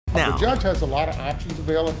now. The judge has a lot of options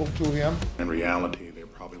available to him. In reality, they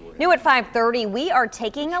probably were. New at 5:30, we are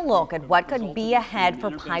taking a look at what could be ahead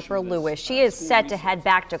for Pieper Lewis. She is set to head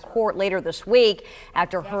back to court later this week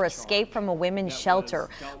after her escape from a women's shelter.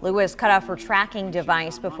 Lewis cut off her tracking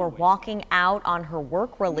device before walking out on her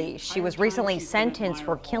work release. She was recently sentenced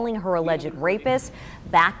for killing her alleged rapist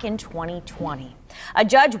back in 2020. A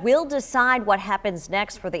judge will decide what happens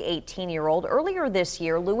next for the 18-year-old. Earlier this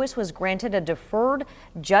year, Lewis was granted a deferred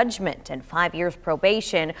judgment and 5 years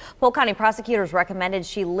probation. Polk County prosecutors recommended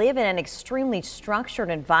she live in an extremely structured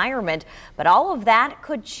environment, but all of that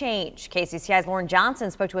could change. KCCI's Lauren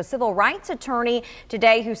Johnson spoke to a civil rights attorney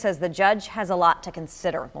today who says the judge has a lot to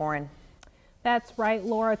consider. Lauren. That's right,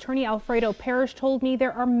 Laura. Attorney Alfredo Parrish told me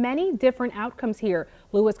there are many different outcomes here.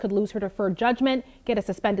 Lewis could lose her deferred judgment, get a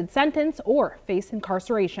suspended sentence, or face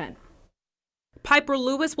incarceration. Pieper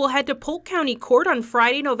Lewis will head to Polk County Court on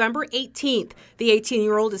Friday, November 18th. The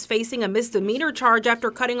 18-year-old is facing a misdemeanor charge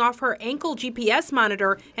after cutting off her ankle GPS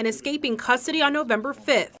monitor and escaping custody on November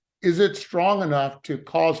 5th. Is it strong enough to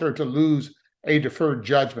cause her to lose a deferred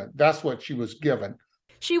judgment? That's what she was given.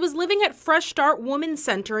 She was living at Fresh Start Women's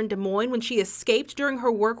Center in Des Moines when she escaped during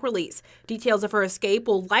her work release. Details of her escape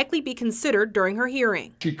will likely be considered during her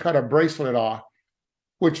hearing. She cut a bracelet off,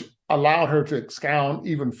 which allowed her to expound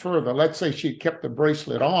even further. Let's say she kept the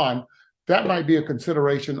bracelet on. That might be a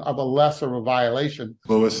consideration of a lesser violation.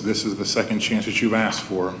 Lewis, this is the second chance that you've asked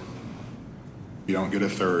for. You don't get a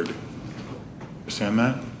third. Understand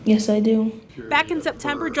that? Yes, I do. Back in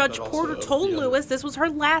September, Judge Porter told Lewis this was her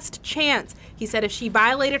last chance. He said if she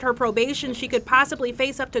violated her probation, she could possibly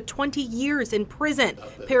face up to 20 years in prison.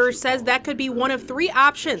 Parrish says that could be one of three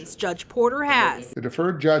options Judge Porter has. The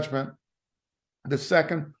deferred judgment, the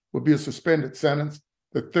second would be a suspended sentence.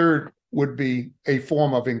 The third would be a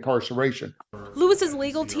form of incarceration. Lewis's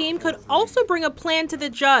legal team could also bring a plan to the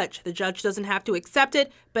judge. The judge doesn't have to accept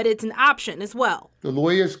it, but it's an option as well. The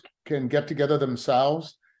lawyers can get together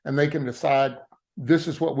themselves and they can decide this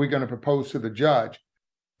is what we're going to propose to the judge.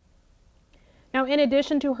 Now, in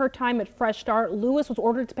addition to her time at Fresh Start, Lewis was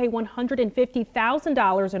ordered to pay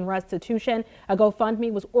 $150,000 in restitution. A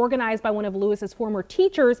GoFundMe was organized by one of Lewis's former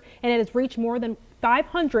teachers, and it has reached more than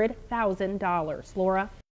 $500,000. Laura?